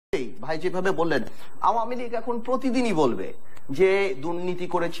ভাই যেভাবে বললেন, আওয়ামী লীগ এখন প্রতিদিনই বলবে যে দুর্নীতি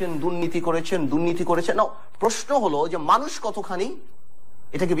করেছেন দুর্নীতি করেছেন দুর্নীতি করেছেন। না, প্রশ্ন হলো যে মানুষ কতখানি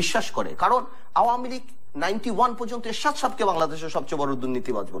এটাকে বিশ্বাস করে। কারণ আওয়ামী লীগ 91 পর্যন্ত এরশাদ সাহেবকে বাংলাদেশের সবচেয়ে বড়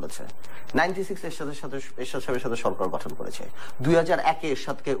দুর্নীতিবাজ বলেছে। 96 এরশাদ সাহেবের সাথে সরকার গঠন করেছে। 2001-এ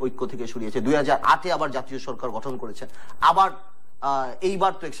এরশাদকে ঐক্য থেকে সরিয়েছে। 2008-এ আবার জাতীয় সরকার গঠন করেছে। আবার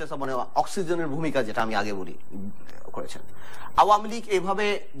এইবার তো এরশাদ মানে অক্সিজেনের ভূমিকা যেটা আমি আগে বলি করেছেন। আওয়ামী লীগ এভাবে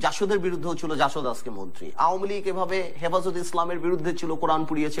জাসদের বিরুদ্ধেও ছিল, জাসদ আজকে মন্ত্রী। আওয়ামী লীগ এভাবে হেফাজত ইসলামের বিরুদ্ধে ছিল, কোরআন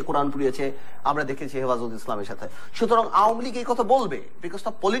পুড়িয়েছে, আমরা দেখেছি হেফাজত ইসলামের সাথে। সুতরাং আওয়ামী লীগ এই কথা বলবে, because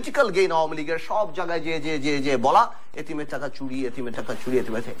the political gain Awami লীগের সব জায়গায় যে বলা এতিমের টাকা চুরি,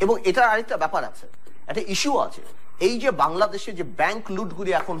 এবং এটার আরেকটা ব্যাপার আছে, একটা ইস্যু আছে। এই যে বাংলাদেশে যে ব্যাংক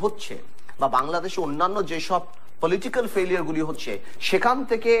লুটগুলি এখন হচ্ছে, বা বাংলাদেশে অন্যান্য যেসব পলিটিক্যাল ফেলিয়ার গুলি হচ্ছে, সেখান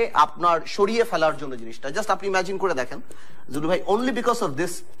থেকে আপনার সরিয়ে ফেলার জন্য জিনিসটা জাস্ট আপনি ইমাজিন করে দেখেন জুলু ভাই, only because of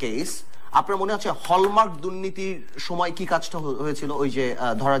this case আপনার মনে আছে হলমার্ক দুর্নীতির সময় কি কাজটা হয়েছিল, ওই যে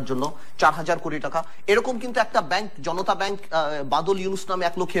ধরার জন্য 4000 কোটি টাকা এরকম কিন্তু একটা ব্যাংক, জনতা ব্যাংক, বাদল ইউনুস নামে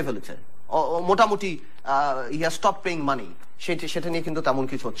এক লোক খেয়ে ফেলেছে মোটামুটি, স্টপ পেইং মানি। সেটা নিয়ে কিন্তু তেমন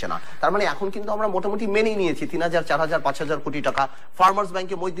কিছু হচ্ছে না। তার মানে এখন কিন্তু আমরা মোটামুটি মেনেই নিয়েছি 3000, 4000, 5000 কোটি টাকা ফার্মার্স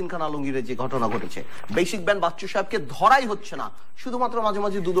ব্যাংকে মঈউদ্দিন খান আলমগীরের যে ঘটনা ঘটেছে, বেসিক ব্যাংক বাচ্চু সাহেবকে ধরাই হচ্ছে না, শুধুমাত্র মাঝে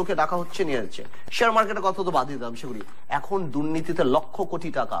মাঝে দুদকে ডাকা হচ্ছে, নিয়ে যাচ্ছে। শেয়ার মার্কেটের কথা তো বাদই দিলাম, সেগুলি এখন দুর্নীতিতে লক্ষ কোটি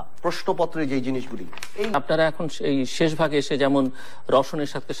টাকা, প্রশ্নপত্রে যে জিনিসগুলি। আপনারা এখন এই শেষ ভাগে এসে যেমন রওশনের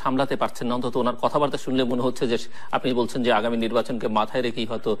সাথে সামলাতে পারছেন না, অন্তত ওনার কথাবার্তা শুনলে মনে হচ্ছে যে আপনি বলছেন যে আগামী নির্বাচনকে মাথায় রেখেই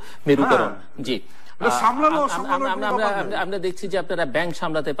হয়তো মেরুকরণ। জি, আমরা দেখছি যে আপনারা ব্যাংক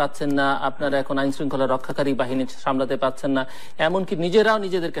সামলাতে পাচ্ছেন না, আপনারা এখন আইন শৃঙ্খলা রক্ষাকারী বাহিনী সামলাতে পাচ্ছেন না, এমনকি নিজেরাও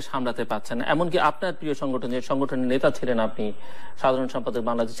নিজেদেরকে সামলাতে পাচ্ছেন না। এমনকি আপনার প্রিয় সংগঠন, যে সংগঠনের নেতা ছিলেন আপনি, সাধারণ সম্পাদক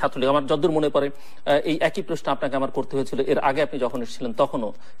বাংলাদেশ ছাত্রলীগ, আমার যতদূর মনে পড়ে এই একই প্রশ্ন আপনাকে আমার করতে হয়েছিল এর আগে আপনি যখন এসেছিলেন, তখনও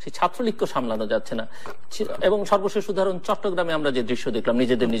সেই ছাত্রলীগকে সামলানো যাচ্ছে না। এবং সর্বশেষ উদাহরণ চট্টগ্রামে আমরা যে দৃশ্য দেখলাম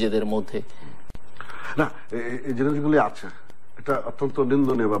নিজেদের মধ্যে, না এই জিনিসগুলি আছে, এটা অত্যন্ত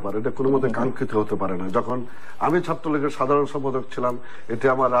নিন্দনীয় ব্যাপার, এটা কোনো মতে কাঙ্ক্ষিত হতে পারে না। যখন আমি ছাত্রলীগের সাধারণ সম্পাদক ছিলাম, এটা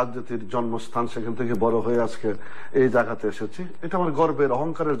আমার রাজনীতির জন্মস্থান, সেখান থেকে বড় হয়ে আজকে এই জায়গাতে এসেছি, এটা আমার গর্বের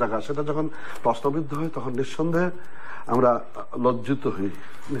অহংকারের জায়গা। সেটা যখন প্রশ্নবিদ্ধ হয় তখন নিঃসন্দেহে আমরা লজ্জিত হই,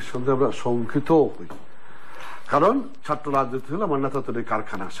 নিঃসন্দেহে আমরা শঙ্কিতও হই। কারণ ছাত্র রাজনীতি হলো আমার নেতা তৈরির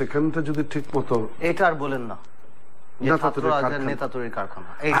কারখানা, সেখানটা যদি ঠিক মতো, এটা আর বলেন না নেতা তৈরির কারখানা,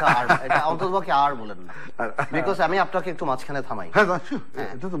 এটা অন্ততপক্ষে আর বলেন না, বিকজ আমি আপনাকে একটু মাঝখানে থামাই।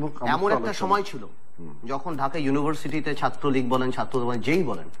 এমন একটা সময় ছিল যখন ঢাকা ইউনিভার্সিটিতে ছাত্রলীগ বলেন, ছাত্র যেই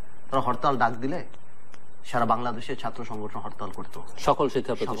বলেন, তারা হরতাল ডাক দিলে সারা বাংলাদেশের ছাত্র সংগঠন হরতাল করতো, সকল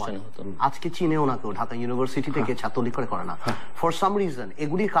শিক্ষা প্রতিষ্ঠানে হতো। আজকে চীনেও না কেউ ঢাকা ইউনিভার্সিটি থেকে ছাত্রলীগ করে না। ফর সাম রিজন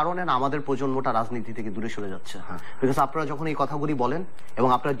এগুলির কারণে না আমাদের প্রজন্মটা রাজনীতি থেকে দূরে সরে যাচ্ছে। বিকজ আপনারা যখন এই কথাগুলি বলেন এবং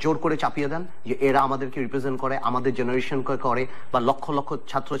আপনারা জোর করে চাপিয়ে দেন যে এরা আমাদেরকে রিপ্রেজেন্ট করে, আমাদের জেনারেশনকে করে, বা লক্ষ লক্ষ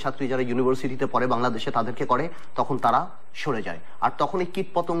ছাত্রছাত্রী যারা ইউনিভার্সিটিতে পড়ে বাংলাদেশে তাদেরকে করে, তখন তারা সরে যায়। আর তখন এই কীট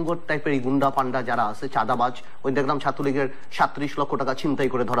পতঙ্গ টাইপের এই গুন্ডা পান্ডা যারা আছে, চাঁদাবাজ, ওই দেখলাম ছাত্রলীগের 37 লক্ষ টাকা ছিনতাই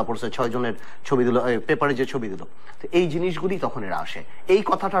করে ধরা পড়ছে, 6 জনের ছবি দিল পেপারে, যে ছবি দিল। তো এই জিনিসগুলি তখন এরা আসে। এই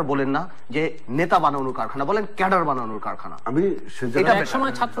কথাটার বলেন না যে নেতা বানানোর কারখানা, বলেন ক্যাডার বানানোর কারখানা। আমি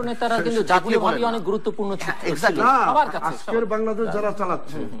একসময় ছাত্র নেতারা কিন্তু জাতীয়ভাবে অনেক গুরুত্বপূর্ণ ছিল। আজকের বাংলাদেশ যারা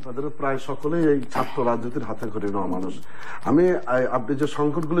চালাচ্ছে তাদের প্রায় সকলেই এই ছাত্র রাজনীতির হাতে করে নেওয়া মানুষ। আমি আপনি যে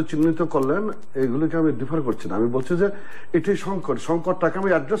সংকটগুলো চিহ্নিত করলেন, এইগুলোকে আমি ডিফার করছি না, আমি বলছি যে এটি সংকটটাকে আমি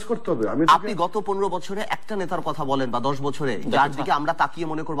অ্যাড্রেস করতে হবে। আপনি গত 15 বছরে একটা নেতার কথা বলেন, বা 10 বছরে, যার দিকে আমরা তাকিয়ে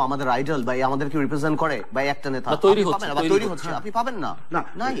মনে করবো আমাদের আইডল বা আমাদেরকে রিপ্রেজেন্ট করে, বা একটা নেতা তৈরি হচ্ছে, আপনি পাবেন না।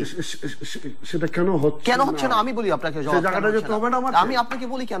 সেটা কেন হচ্ছে না আমি বলি আপনাকে, আমি আপনাকে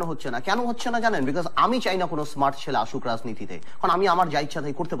বলি কেন হচ্ছে না জানেন? বিকজ আমি চাই না কোনো স্মার্ট ছেলে আসুক রাজনীতিতে, কারণ আমি আমার যা ইচ্ছা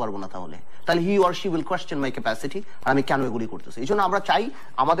তাই করতে পারবো না। তাহলে he or she will question my capacity, আর আমি কেন এগুলি করতেছি। এই জন্য আমরা চাই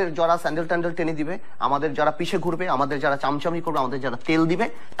আমাদের যারা স্যান্ডেল ট্যান্ডেল টেনে দিবে, আমাদের যারা পিছে ঘুরবে, আমাদের যারা চামচামি করবে, আমাদের যারা তেল দিবে,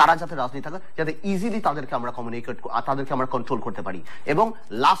 তারা যাতে রাজনীতি থাকে, যাতে ইজিলি তাদেরকে আমরা কমিউনিকেট, তাদেরকে আমরা কন্ট্রোল করতে পারি। এবং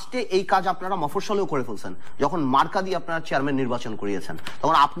লাস্টে এই কাজ আপনারা মফস্বলেও করে ফেলছেন, যখন মার্কা দিয়ে আপনারা চেয়ারম্যান নির্বাচন করিয়েছেন,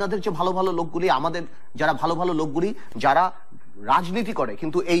 তখন আপনাদের যে ভালো ভালো লোকগুলি, আমাদের যারা ভালো ভালো লোকগুলি যারা রাজনীতি করে,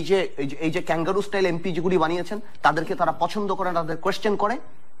 কিন্তু এই যে ক্যাঙ্গারু স্টাইল এমপি যেগুলি বানিয়েছেন, তাদেরকে তারা পছন্দ করে, তাদের কোয়েশ্চেন করে,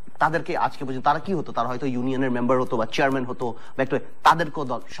 তাদেরকে আজকে পর্যন্ত তারা কি হতো, তারা হয়তো ইউনিয়নের মেম্বার হতো বা চেয়ারম্যান হতো, বা একটু তাদেরকেও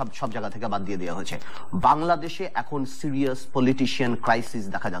সব জায়গা থেকে বাদ দিয়ে দেওয়া হয়েছে। বাংলাদেশে এখন সিরিয়াস পলিটিশিয়ান ক্রাইসিস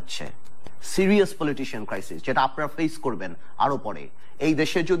দেখা যাচ্ছে, সিরিয়াস পলিটিশিয়ান ক্রাইসিস, যেটা আপনারা ফেস করবেন আরো পরে। এই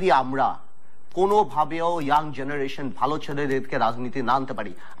দেশে যদি আমরা কোনোভাবেও ইয়াং জেনারেশন ভালো ছেলেদেরকে রাজনীতি না আনতে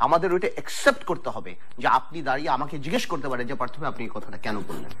পারি, আমাদের ওইটা অ্যাকসেপ্ট করতে হবে যে আপনি দাঁড়িয়ে আমাকে জিজ্ঞেস করতে পারেন যে পার্থ আপনি এই কথাটা কেন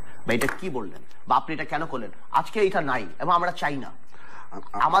বললেন, বা এটা কি বললেন, বা আপনি এটা কেন করলেন। আজকে এটা নাই এবং আমরা চাই না।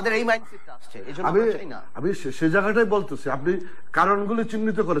 আমাদের এই মাইন্ডসেটটা আসছে, এজন্য আমি সেই জায়গাটাই বলতেছি, আপনি কারণগুলি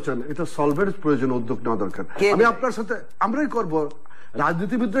চিহ্নিত করেছেন, এটা সলভের প্রয়োজন, উদ্যোগ নেওয়া দরকার। আমি আপনার সাথে, আমরাই করব,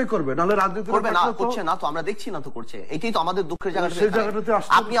 রাজনীতিবিদরাই করবে, নাহলে রাজনীতি করবে না, করছে না তো, আমরা দেখছি না তো করছে। এটাই তো আমাদের দুঃখের জায়গা। সেই জায়গাটাতে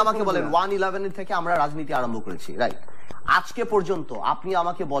আপনি আমাকে বলেন 1/11 থেকে আমরা রাজনীতি আরম্ভ করেছি, রাইট? আজকে পর্যন্ত আপনি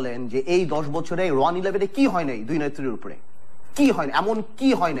আমাকে বলেন যে এই 10 বছরে 1/11 কি হয় নাই, দুই নেত্রীর উপরে কি হয় না, এমন কি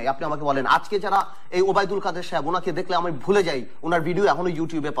হয় নাই আপনি আমাকে বলেন। আজকে যারা এই ওবায়দুল কাদের সাহেব, ওনাকে দেখলে আমি ভুলে যাই, ওনার ভিডিও এখনো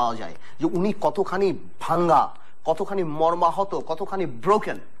ইউটিউবে পাওয়া যায়, যে উনি কতখানি ভাঙ্গা, কতখানি মর্মাহত, কতখানি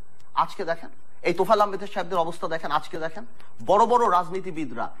ব্রোকেন। আজকে দেখেন এই তোফায়েল আহমেদ সাহেবদের অবস্থা দেখেন, আজকে দেখেন বড় বড়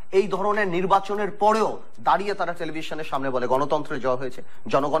রাজনীতিবিদরা এই ধরনের নির্বাচনের পরেও দাঁড়িয়ে তারা টেলিভিশনের সামনে বলে গণতন্ত্রের জয় হয়েছে,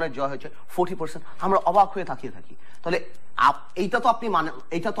 জনগণের জয় হয়েছে 40%। আমরা অবাক হয়ে তাকিয়ে থাকি। তাহলে এইটা তো আপনি মানেন,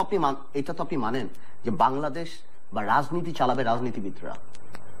 এইটা তো আপনি মানেন যে বাংলাদেশ বা রাজনীতি চালাবে রাজনীতিবিদরা।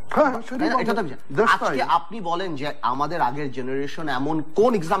 আজকে আপনি বলেন যে আমাদের আগের জেনারেশন এমন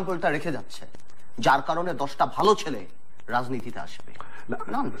কোন এক্সাম্পলটা রেখে যাচ্ছে যার কারণে 10টা ভালো ছেলে রাজনীতিতে আসবে?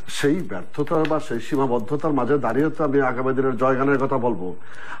 সেই ব্যর্থতা বা সেই সীমাবদ্ধতার মাঝে দাঁড়িয়ে তো আমি আগামী দিনের জয়গানের কথা বলবো।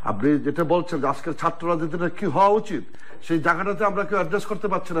 আপনি যেটা বলছেন যে আজকের ছাত্র রাজনীতিটা কি হওয়া উচিত, সেই জায়গাটাতে আমরা কেউ অ্যাডজাস্ট করতে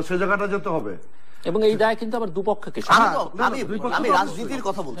পারছি না, সেই জায়গাটা যেতে হবে। এবং এই দায় কিন্তু আবার দুপক্ষকে, আমি রাজনীতির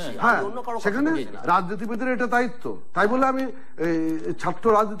কথা বলছি, সেখানে রাজনীতিবিদের এটা দায়িত্ব। তাই বলে আমি ছাত্র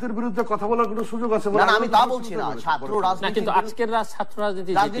রাজনীতির বিরুদ্ধে কথা বলার কোনো সুযোগ আছে বলে আমি তা বলছি না। ছাত্র রাজনীতি, কিন্তু আজকের ছাত্র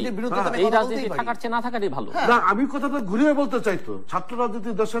রাজনীতির বিরুদ্ধে এই রাজনীতি থাকার চেয়ে না থাকারই ভালো। না, আমি কথাটা ঘুরিয়ে বলতে চাইতো, ছাত্র রাজনীতি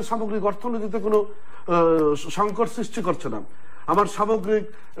দেশের সামগ্রিক অর্থনীতিতে কোনো সংকট সৃষ্টি করছে না, আমার সামগ্রিক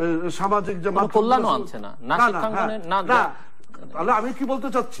সামাজিক যে কল্যাণ আনছে না। তাহলে আমি কি বলতে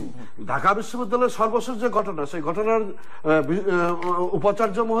চাচ্ছি, ঢাকা বিশ্ববিদ্যালয়ের সর্বশেষ যে ঘটনা, সেই ঘটনার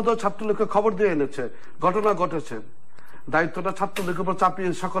উপাচার্য মহোদয় ছাত্রলীগকে খবর দিয়ে এনেছে, ঘটনা ঘটেছে, দায়িত্বটা ছাত্রলীগের উপর চাপিয়ে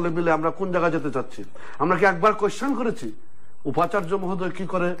সকলে মিলে আমরা কোন জায়গায় যেতে চাচ্ছি? আমরা কি একবার কোয়েশ্চেন করেছি উপাচার্য মহোদয় কি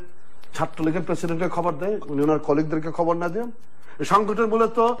করে ছাত্রলীগের প্রেসিডেন্টের খবর দেয়, উনি ওনার কলিগদেরকে খবর না দেন? এই সংকটের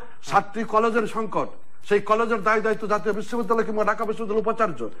মূলত 7টি কলেজের সংকট, সেই কলেজের দায়িত্ব জাতীয় বিশ্ববিদ্যালয় কিংবা ঢাকা বিশ্ববিদ্যালয়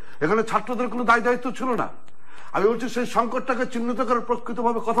উপাচার্য, এখানে ছাত্রদের কোনো দায়িত্ব ছিল না। আমি বলছি সেই সংকটটাকে চিহ্নিত করে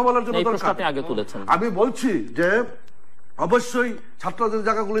প্রকৃতভাবে কথা বলার জন্য দরকার। আমি বলছি যে অবশ্যই ছাত্রদের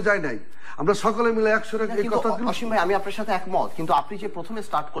জায়গাগুলো যায় নাই, আমরা সকলে মিলে একসাথে এই কথা। অসীম ভাই, আমি আপনার সাথে একমত, কিন্তু আপনি যে প্রথমে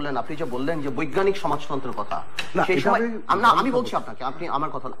স্টার্ট করলেন, আপনি যে বললেন যে বৈজ্ঞানিক সমাজতন্ত্রের কথা, সেই সময় আমি বলছি আপনাকে, আপনি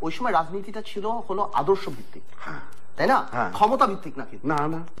আমার কথা, ওই সময় রাজনীতিটা ছিল হলো আদর্শ ভিত্তিক, তাই না? ক্ষমতা ভিত্তিক না, কিন্তু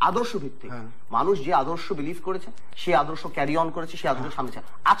আদর্শ ভিত্তিক। মানুষ যে আদর্শ বিলিভ করেছে, সেই আদর্শ ক্যারি অন করেছে, সেই আদর্শ সামনে।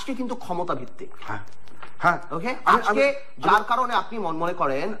 আজকে কিন্তু ক্ষমতা ভিত্তিক। আজকে যার কারণে আপনি মনে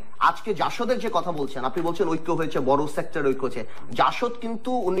করেন আজকে জাসদের যে কথা বলছেন, আপনি বলছেন ঐক্য হয়েছে, বড় সেক্টর ঐক্য হয়েছে। জাসদ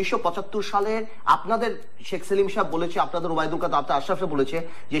কিন্তু 1975 সালে আপনাদের শেখ সেলিম সাহেব বলেছে, আপনাদের ওবায়দুল কাদের, আপনার আশরাফ সাহেব বলেছে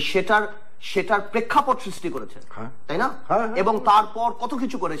যে সেটার প্রেক্ষাপট সৃষ্টি করেছে, তাই না? এবং তারপর কত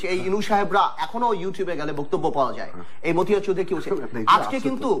কিছু করেছে। এই ইনু সাহেবরা এখনো ইউটিউবে গেলে বক্তব্য পাওয়া যায়। এই মতিয়া চৌধুরী কি বলছে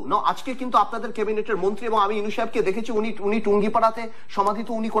আজকে কিন্তু আপনাদের ক্যাবিনেটের মন্ত্রী, এবং আমি ইনু সাহেবকে দেখেছি, উনি টুঙ্গিপাড়াতে সমাধিত,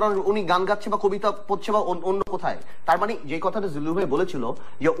 উনি গান গাচ্ছে বা কবিতা পড়ছে বা অন্য কোথায়। তার মানে যে কথাটা জিল্লুর ভাই বলেছিল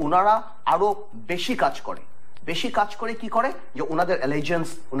যে ওনারা আরো বেশি কাজ করে কি করে, যে ওনাদের অ্যালিজেন্স,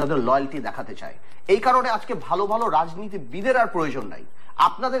 ওনাদের লয়্যালটি দেখাতে চায়। এই কারণে আজকে ভালো ভালো রাজনীতিবিদের আর প্রয়োজন নাই।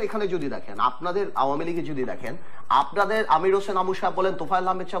 আপনাদের এখানে যদি দেখেন, আপনাদের আওয়ামী লীগে যদি দেখেন, আপনাদের আমির হোসেন আমু সাহেব বলেন, তোফায়েল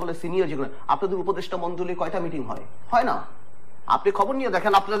আহমেদ সাহেব বলেন, সিনিয়র যেগুলো, আপনাদের উপদেষ্টা মন্ডলী কয়টা মিটিং হয় না? আপনি খবর নিয়ে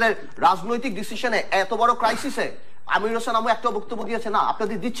দেখেন, আপনাদের রাজনৈতিক ডিসিশনে এত বড় ক্রাইসিসে আমির হোসেন আমু একটা বক্তব্য দিয়েছে না,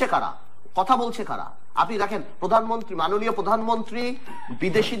 আপনাদের দিচ্ছে কারা, কথা বলছে কারা? আপনি দেখেন প্রধানমন্ত্রী, মাননীয় প্রধানমন্ত্রী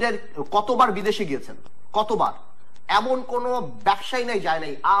বিদেশিদের কতবার বিদেশে গিয়েছেন, কতবার। এমন কোন ব্যবসায়ী নাই যায়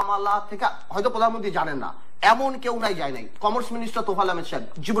নাই, আমালা থেকে, হয়তো প্রধানমন্ত্রী জানেন না, এমন কেউ নাই যায় নাই। কমার্স মিনিস্টার তোফায়েল আহমেদ সাহেব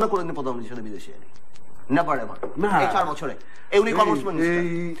জীবনে কোনদিন প্রধানমন্ত্রী হিসেবে বিদেশে যায়নি, নেভার এভার। এই 4 বছরে উনি কমার্স মিনিস্টার।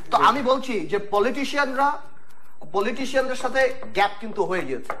 তো আমি বলছি যে পলিটিশিয়ানদের সাথে গ্যাপ কিন্তু হয়ে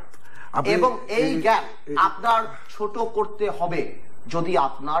গিয়েছে, এবং এই গ্যাপ আপনার ছোট করতে হবে যদি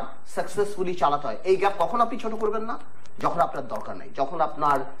আপনার সাকসেসফুলি চালাতে হয়। এই গ্যাপ কখন আপনি ছোট করবেন না? যখন আপনার দরকার নেই, যখন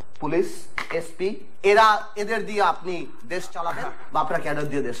আপনার পুলিশ, এসপি, এদের দিয়ে আপনি দেশ চালাবেন বা আপনার ক্যাডার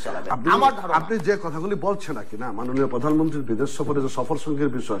দিয়ে দেশ চালাবেন। আমার ধারণা, আপনি যে কথাগুলি বলছেন নাকি না, মাননীয় প্রধানমন্ত্রীর বিদেশ সফরে যে সফর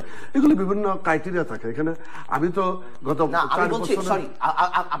সঙ্গীর বিষয়, এগুলি বিভিন্ন ক্রাইটেরিয়া থাকে। এখানে আমি তো গত আমি বলছি, সরি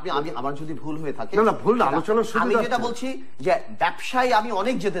আমি আমার যদি ভুল হয়ে থাকে, না ভুল না, আলোচনা আমি যেটা বলছি যে ব্যবসায়ী আমি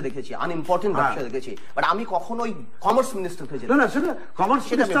অনেক যেতে দেখেছি, আনইম্পর্টেন্ট ব্যবসায়ী দেখেছি, বাট আমি কখনোই কমার্স মিনিস্টার হয়ে যেতে। না সেটা কমার্স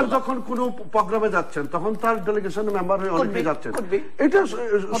মিনিস্টার যখন কোনো প্রোগ্রামে যাচ্ছেন, তখন তার ডেলিগেশনের মেম্বার হয়ে অনেকে যাচ্ছেন, এটা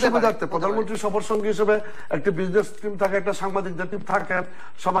সুবিধার্থে। প্রধানমন্ত্রী সফর সঙ্গী হিসেবে একটা বিজনেস টিম থাকে, একটা সাংবাদিকদের টিম থাকে,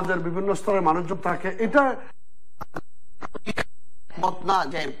 সমাজের বিভিন্ন স্তরের মানুষজন থাকে। এটা মত না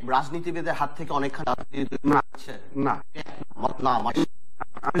যে রাজনীতিবিদের হাত থেকে অনেকখানি না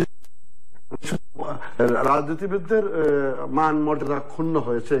রাজনীতিবিদদের মান মর্যাদা ক্ষুণ্ণ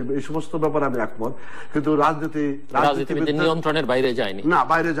হয়েছে এই সমস্ত ব্যাপারে আমি একমত, কিন্তু রাজনীতিবিদদের নিয়ন্ত্রণের বাইরে যায়নি, না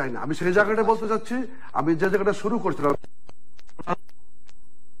বাইরে যায় না। আমি সেই জায়গাটা বলতে চাচ্ছি, আমি যে জায়গাটা শুরু করছিলাম,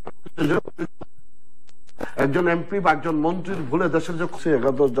 একজন এমপি বা একজন মন্ত্রীর ভুলে দেশের যে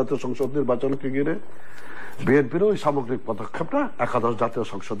একাদশ জাতীয় সংসদ নির্বাচনকে ঘিরে বিএনপির ওই সামগ্রিক পদক্ষেপটা একাদশ জাতীয়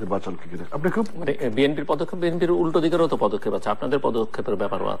সংসদ নির্বাচনকে ঘিরে। আপনি খুব বিএনপির পদক্ষেপ, বিএনপির উল্টো দিকেরও তো পদক্ষেপ আছে, আপনাদের পদক্ষেপের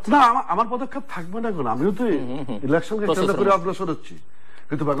ব্যাপারও আছে। না, আমার পদক্ষেপ থাকবে না কেন, আমিও তো ইলেকশনকে কেন্দ্র করে অগ্রসর হচ্ছি।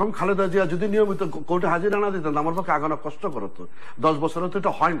 কিন্তু বেগম খালেদা জিয়া যদি নিয়মিত কোর্টে হাজিরা না দিতেন, আমার পক্ষে আগানো কষ্ট করতো। 10 বছরে তো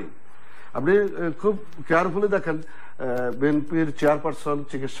এটা হয়নি। আপনি খুব কেয়ারফুলি দেখেন, বিএনপির চেয়ারপারসন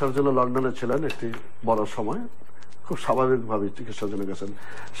চিকিৎসার জন্য লন্ডনে ছিলেন একটি বড় সময়, খুব স্বাভাবিকভাবে চিকিৎসার জন্য গেছেন,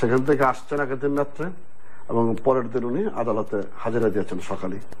 সেখান থেকে আসছেন আগের দিন রাত্রে এবং পরের দিন উনি আদালতে হাজিরা দিয়েছেন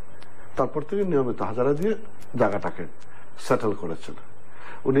সকালে। তারপর থেকে নিয়মিত হাজিরা দিয়ে জায়গাটাকে সেটেল করেছেন।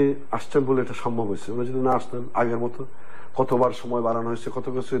 উনি আসছেন বলে এটা সম্ভব হয়েছে। উনি যদি না আসতেন, আগের মতো কতবার সময় বাড়ানো হয়েছে, কত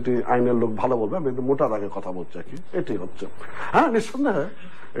কিছু, এটি আইনের লোক ভালো বলবে, আমি কিন্তু মোটার আগে কথা বলছি আর কি, এটাই হচ্ছে। হ্যাঁ, নিঃসন্দেহে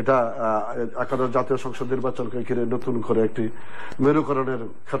এটা একাদশ জাতীয় সংসদ নির্বাচনকে ঘিরে নতুন করে একটি মেরুকরণের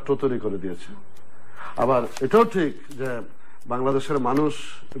ক্ষেত্র তৈরি করে দিয়েছে। আবার এটাও ঠিক যে বাংলাদেশের মানুষ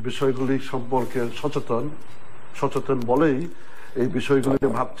বিষয়গুলি সম্পর্কে সচেতন বলেই এই বিষয়গুলি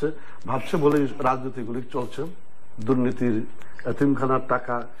ভাবছে বলেই রাজনীতিগুলি চলছে। দুর্নীতির, এতিমখানার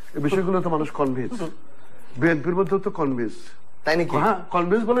টাকা, এই বিষয়গুলো তো মানুষ কনভিন্স, বিএনপির মধ্যে তো কনভিন্স, তাই নাকি? হ্যাঁ,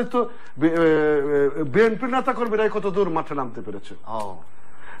 কনভিন্স বলেই তো বিএনপির নেতা কর্মীরাই কত দূর মাঠে নামতে পেরেছে।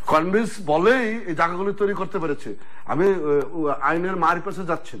 কনভিন্স বলেই এই জায়গাগুলি তৈরি করতে পেরেছে। আমি আইনের মার পেছে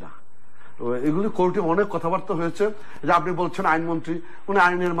যাচ্ছি না, এগুলি কোর্টে অনেক কথাবার্তা হয়েছে। যে আপনি বলছেন আইনমন্ত্রী, উনি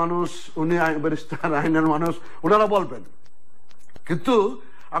আইনের মানুষ, উনি ব্যারিস্টার, আইনের মানুষ, ওনারা বলবেন। কিন্তু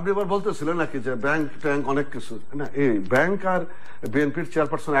আপনি এবার বলতেছিলেন নাকি যে ব্যাংক ট্যাঙ্ক অনেক কিছু না, এই ব্যাংক আর বিএনপির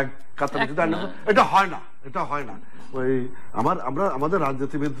চেয়ারপারসন এক কাতারে, এটা হয় না, এটা হয় না। ওই আমাদের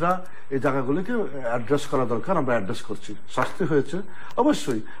রাজনীতিবিদরা এই জায়গাগুলিকে অ্যাড্রেস করা দরকার, আমরা অ্যাড্রেস করছি। শাস্তি হয়েছে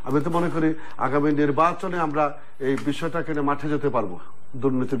অবশ্যই। আমি তো মনে করি আগামী নির্বাচনে আমরা এই বিষয়টাকে নিয়ে মাঠে যেতে পারবো।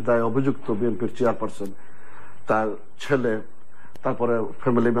 দুর্নীতির দায়ে অভিযুক্ত বিএনপির চেয়ারপারসন, তার ছেলে, তারপরে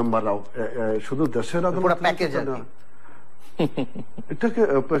ফ্যামিলি মেম্বাররাও, শুধু দেশের এটাকে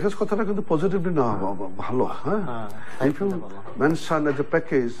প্যাকেজ কথাটা কিন্তু পজিটিভলি না ভালো। হ্যাঁ, if you mention as a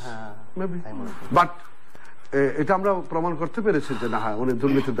package maybe, but এটা আমরা প্রমাণ করতে পেরেছি যে না, হ্যাঁ, উনি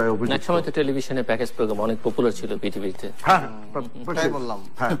দুর্নীতির দায়ে অভিযুক্ত। এক সময় তো টেলিভিশনে প্যাকেজ প্রোগ্রাম অনেক পপুলার ছিল পৃথিবীতে। হ্যাঁ, বললাম,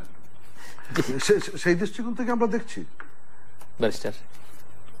 হ্যাঁ, সেই দৃষ্টিকোণ থেকে আমরা দেখছি। ব্যারিস্টার,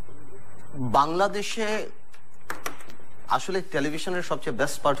 বাংলাদেশে আসলে টেলিভিশনের সবচেয়ে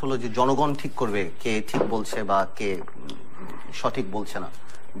বেস্ট পার্ট হলো যে জনগণ ঠিক করবে কে ঠিক বলছে বা কে সঠিক বলছে না।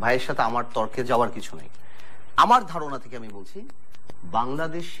 ভাইয়ের সাথে আমার তর্কে যাওয়ার কিছু নেই। আমার ধারণা থেকে আমি বলছি,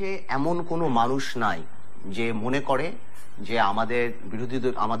 বাংলাদেশে এমন কোনো মানুষ নাই যে মনে করে যে আমাদের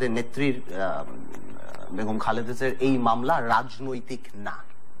বিরোধীদের, আমাদের নেত্রীর বেগম খালেদার এই মামলা রাজনৈতিক না।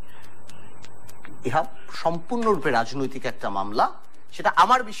 ইহা সম্পূর্ণরূপে রাজনৈতিক একটা মামলা। সেটা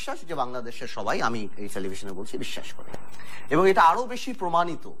আমার বিশ্বাস যে বাংলাদেশের সবাই, আমি এই টেলিভিশনে বলছি, বিশ্বাস করে। এবং এটা আরো বেশি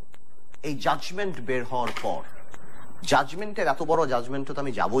প্রমাণিত এই জাজমেন্ট বের হওয়ার পর। জাজমেন্টের এত বড় জাজমেন্টে তো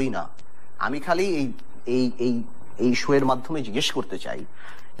আমি যাবই না। আমি খালি এই শো এর মাধ্যমে জিজ্ঞেস করতে চাই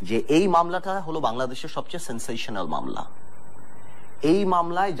যে এই মামলাটা হলো বাংলাদেশের সবচেয়ে সেন্সেশনাল মামলা। এই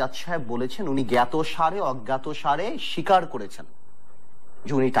মামলায় জাজ সাহেব বলেছেন উনি জ্ঞাতসারে অজ্ঞাতসারে স্বীকার করেছেন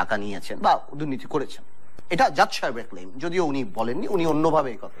যে উনি টাকা নিয়েছেন বা দুর্নীতি করেছেন। এটা জাজ সাহেবের ক্লেম, যদিও উনি বলেননি, উনি অন্যভাবে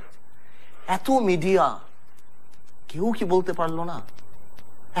এই কথা। এত মিডিয়া, কেউ কি বলতে পারলো না?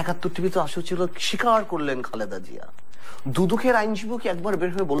 ৭১ টিভি তো আসছিল, স্বীকার করলেন খালেদা জিয়া। দুদকের আইনজীবী কি একবার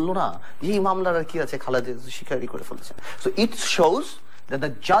বের হয়ে বললো না যে এই মামলার আর কি আছে, খালেদা স্বীকারই করে ফেলেছেন। So it shows that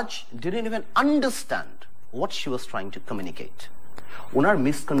the জাজ didn't even understand what she was trying to communicate. Owner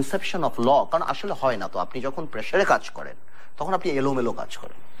misconception of law, কারণ আসলে হয় না তো, আপনি যখন প্রেসারে কাজ করেন তখন আপনি এলোমেলো কাজ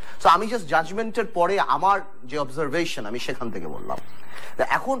করেন। তো আমি জাস্ট জাজমেন্টের পরে আমার যে অবজারভেশন, আমি সেখান থেকে বললাম।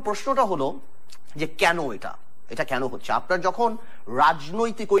 এখন প্রশ্নটা হলো যে কেন এটা কেন হচ্ছে? আপনার যখন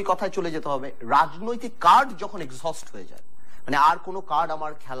রাজনৈতিক ওই কথায় চলে যেতে হবে, রাজনৈতিক কার্ড যখন এক্সহস্ট হয়ে যায়, মানে আর কোনো কার্ড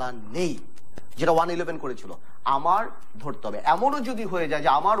আমার খেলা নেই, যেটা 111 করেছিল, আমার ধরতে হবে। এমনও যদি হয়ে যায়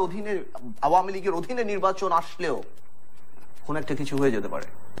যে আমার অধীনে, আওয়ামী লীগের অধীনে নির্বাচন আসলেও কোন একটা কিছু হয়ে যেতে পারে,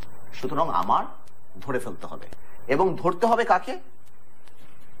 সুতরাং আমার ধরে ফেলতে হবে। এবং ধরতে হবে কাকে?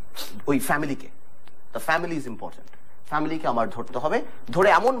 ওই ফ্যামিলিকে। The family is important. ফ্যামিলিকে আমার ধরতে হবে, ধরে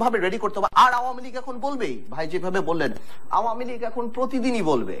এমন ভাবে রেডি করতে হবে। আর আওয়ামী লীগ এখন বলবেই, ভাই যেভাবে বললেন, আওয়ামী লীগ এখন প্রতিদিনই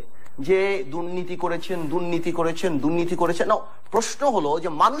বলবে যে দুর্নীতি করেছেন, দুর্নীতি করেছেন, দুর্নীতি করেছেন। না, প্রশ্ন হলো যে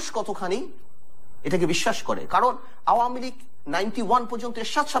মানুষ কতখানি এটাকে বিশ্বাস করে। কারণ আওয়ামী লীগ 91 পর্যন্ত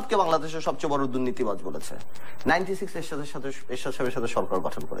এরশাদ সাহেবকে বাংলাদেশের সবচেয়ে বড় দুর্নীতিবাজ বলেছে। 96 এরশাদ সাহেবের সাথে সরকার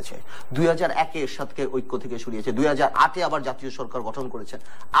গঠন করেছে। 2001 এরশাদকে ঐক্য থেকে সরিয়েছে। 2008 আবার জাতীয় সরকার গঠন করেছে।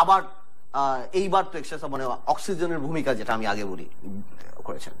 আবার এইবার তো মানে অক্সিজেনের ভূমিকা যেটা আমি আগে বলি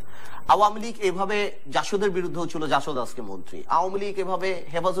করেছেন। আওয়ামী লীগ এভাবে জাসদের বিরুদ্ধেও ছিল, জাসদ আজকে মন্ত্রী। আওয়ামী লীগ এভাবে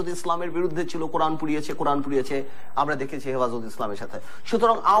হেফাজত ইসলামের বিরুদ্ধে ছিল, কোরআন পুড়িয়েছে, আমরা দেখেছি হেফাজত ইসলামের সাথে।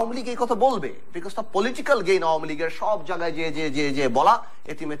 সুতরাং আওয়ামী লীগ এই কথা বলবে, because the political gain Awami লীগের সব জায়গায় যে বলা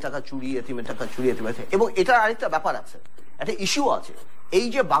এতিমের টাকা চুরি। এবং এটার আরেকটা ব্যাপার আছে, একটা ইস্যু আছে। এই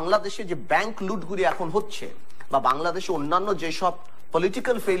যে বাংলাদেশে যে ব্যাংক লুটগুলি এখন হচ্ছে, বা বাংলাদেশে অন্যান্য যেসব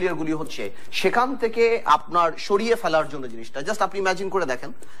পলিটিক্যাল ফেলিয়ার গুলি হচ্ছে, সেখান থেকে আপনার সরিয়ে ফেলার জন্য জিনিসটা জাস্ট আপনি ইমাজিন করে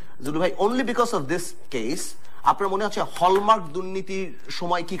দেখেন জুলু ভাই, only because of this case আপনার মনে আছে হলমার্ক দুর্নীতির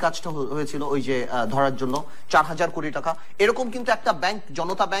সময় কি কাজটা হয়েছিল, ওই যে ধরার জন্য 4000 কোটি টাকা এরকম কিন্তু একটা ব্যাংক,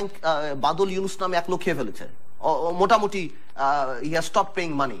 জনতা ব্যাংক, বাদল ইউনুস নামে এক লোক খেয়ে ফেলেছে মোটামুটি। ইয়া স্টপ পেইং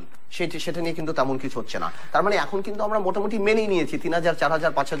মানি, সেটা নিয়ে কিন্তু তেমন কিছু হচ্ছে না। তার মানে এখন কিন্তু আমরা মোটামুটি মেনেই নিয়েছি 3000,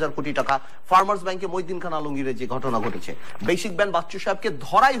 4000, 5000 কোটি টাকা। ফার্মার্স ব্যাংকে মইদিন খান আলমগীরের যে ঘটনা ঘটেছে, বেসিক ব্যাংক বাচ্চু সাহেবকে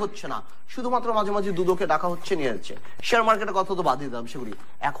ধরাই হচ্ছে না, শুধুমাত্র মাঝে মাঝে দুদকে ডাকা হচ্ছে, নিয়ে যাচ্ছে। শেয়ার মার্কেটের কথা তো বাদই দিলাম সেগুলি।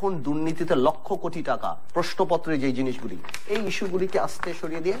 এখন দুর্নীতিতে লক্ষ কোটি টাকা, প্রশ্নপত্রে যে জিনিসগুলি, এই ইস্যুগুলিকে আস্তে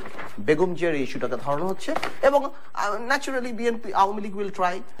সরিয়ে দিয়ে বেগম জিয়ার এই ইস্যুটাকে ধরানো হচ্ছে। এবং naturally BNP, Awami League will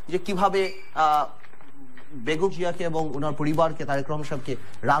try যে কিভাবে বেগম জিয়াকে এবং ওনার পরিবারকে, তারেক রহমান সাহেবকে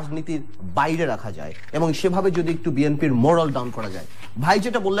রাজনীতির বাইরে রাখা যায়, এবং সেভাবে যদি একটু বিএনপির মোরাল ডাউন করা যায়। ভাই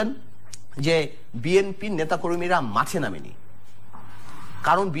যেটা বললেন যে বিএনপির নেতাকর্মীরা মাঠে নামেনি,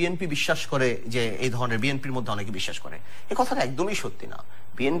 কারণ বিএনপি বিশ্বাস করে যে এই ধরনের, বিএনপির মধ্যে অনেকে বিশ্বাস করে, এই কথাটা একদমই সত্যি না।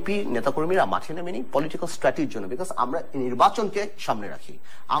 বিএনপি নেতাকর্মীরা মাঠে নামেনি পলিটিক্যাল স্ট্র্যাটেজির জন্য, বিকজ আমরা নির্বাচনকে সামনে রাখি।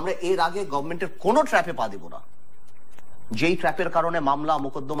 আমরা এর আগে গভর্নমেন্টের কোনো ট্র্যাপে পা দিব না, যেই ট্র্যাপের কারণে মামলা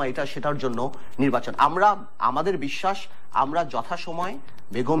মোকদ্দমা এটা সেটার জন্য নির্বাচন। আমাদের বিশ্বাস, আমরা যথাসময়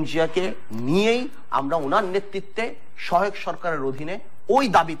বেগম জিয়াকে নিয়েই আমরা ওনার নেতৃত্বে সহায়ক সরকারের অধীনে ওই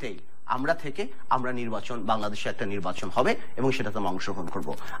দাবিতেই আমরা নির্বাচন, বাংলাদেশে একটা নির্বাচন হবে এবং সেটাতে আমরা অংশগ্রহণ করব।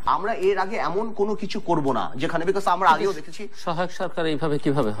 আমরা এর আগে এমন কোনো কিছু করব না যেখানে, বিকজ আমরা আগেও দেখেছি সহায়ক সরকার এইভাবে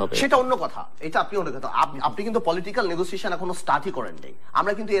কিভাবে হবে সেটা অন্য কথা, এটা আপনি অন্য কথা। আপনি কিন্তু পলিটিক্যাল নেগোসিয়েশন এখনো স্টার্টই করেন নাই।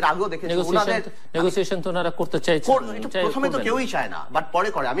 আমরা কিন্তু এর আগেও দেখেছি ওনাদের নেগোসিয়েশন তো ওনারা করতে চাইছেন, প্রথমে তো কেউই চায় না, বাট পরে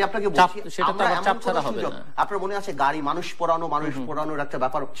করে। আমি আপনাকে বলছি সেটা তো চাপ ছাড়া হবে না। আপনার মনে আছে গাড়ি মানুষ পোড়ানোর একটা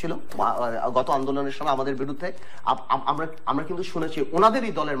ব্যাপার ছিল গত আন্দোলনের সময় আমাদের বিরুদ্ধে। আমরা কিন্তু শুনেছি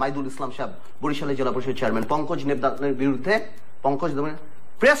ওনাদেরই দলের মাইদুল ইসলাম সাহেব, বরিশালের জেলা পরিষদ চেয়ারম্যান, পঙ্কজ নেবদানের বিরুদ্ধে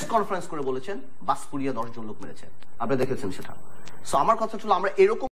প্রেস কনফারেন্স করে বলেছেন বাস পুড়িয়ে 10 জন লোক মেরেছে। আপনি দেখেছেন সেটা। সো আমার কথা ছিল আমরা এরকম